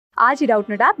आज ही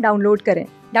Doubtnut app download करें।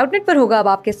 डाउटनट पर होगा अब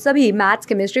आपके सभी मैथ्स,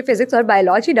 केमिस्ट्री, फिजिक्स और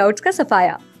बायोलॉजी डाउट्स का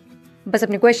सफाया। बस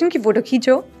अपने क्वेश्चन की फोटो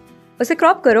खींचो, उसे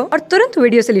क्रॉप करो और तुरंत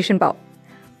वीडियो सोल्यूशन पाओ।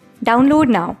 Download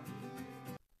now.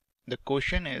 The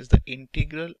question is the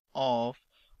integral of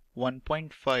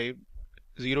 1.5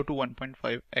 0 to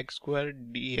 1.5 x square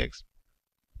dx,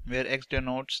 where x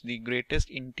denotes the greatest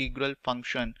integral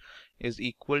function is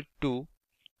equal to.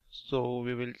 So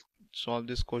we will solve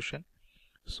this question.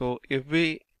 So if we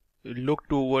look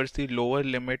towards the lower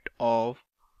limit of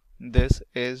this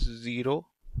is 0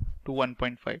 to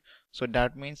 1.5, so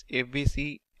that means if we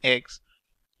see x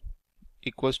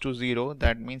equals to 0,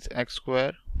 that means x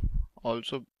square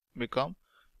also become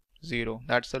 0.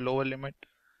 That's the lower limit.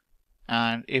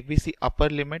 And if we see upper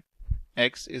limit,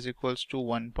 x is equals to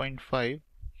 1.5,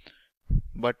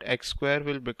 but x square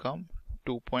will become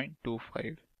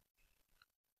 2.25.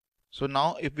 So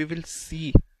now if we will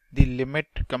see the limit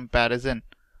comparison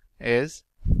is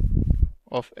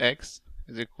of x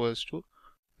is equals to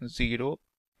 0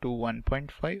 to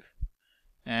 1.5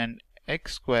 and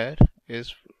x square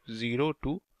is 0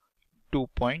 to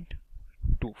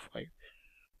 2.25.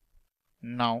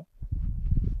 Now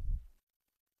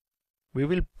we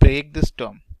will break this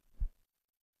term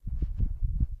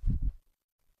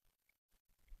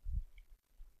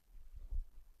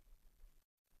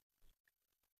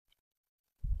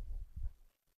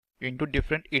into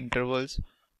different intervals.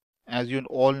 As you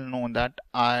all know that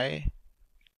I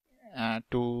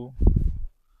to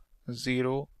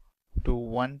 0 to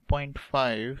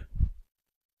 1.5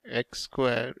 x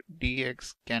square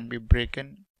dx can be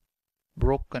broken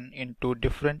into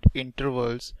different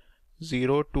intervals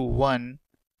 0 to 1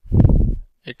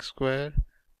 x square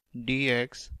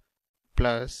dx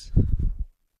plus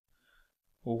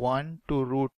 1 to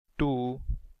root 2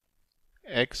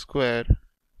 x square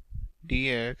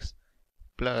dx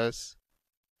plus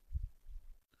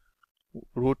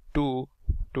root 2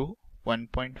 to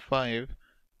 1.5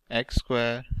 x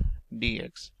square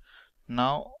dx.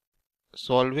 Now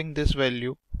solving this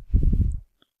value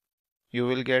you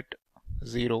will get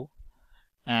 0,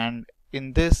 and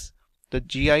in this the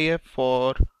GIF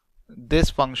for this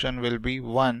function will be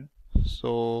 1.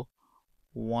 So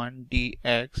 1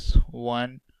 dx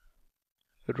 1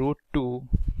 root 2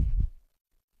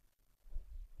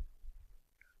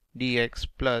 dx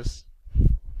plus,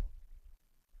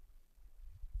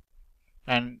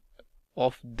 and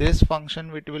of this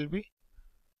function it will be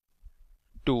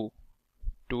 2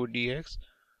 dx.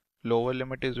 Lower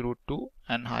limit is root 2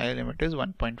 and higher limit is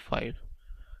 1.5.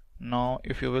 Now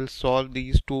if you will solve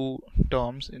these two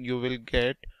terms, you will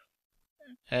get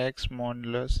x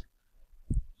modulus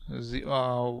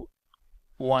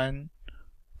 1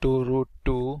 to root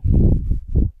 2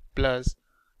 plus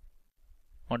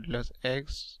modulus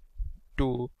x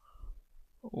to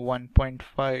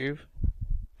 1.5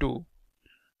 2.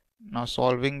 Now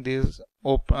solving this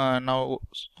now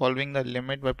solving the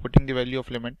limit by putting the value of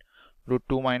limit root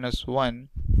 2 minus 1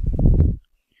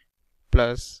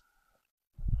 plus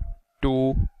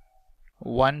 2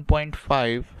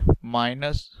 1.5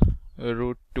 minus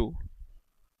root 2.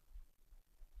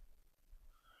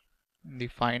 The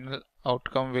final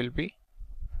outcome will be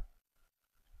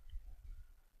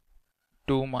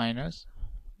 2 minus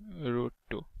root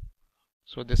 2.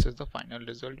 So this is the final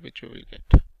result which we will get.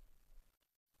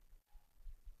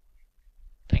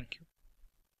 Thank you.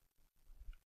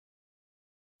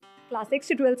 Class 6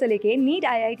 से 12 से लेके NEET,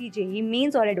 IIT JEE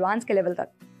mains और advance के level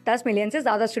तक 10 million से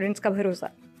ज्यादा students का भरोसा।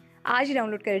 आज ही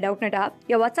डाउनलोड करें डाउटनट ऐप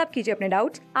या व्हाट्सएप कीजिए अपने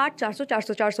डाउट्स 8400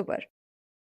 400 400 पर।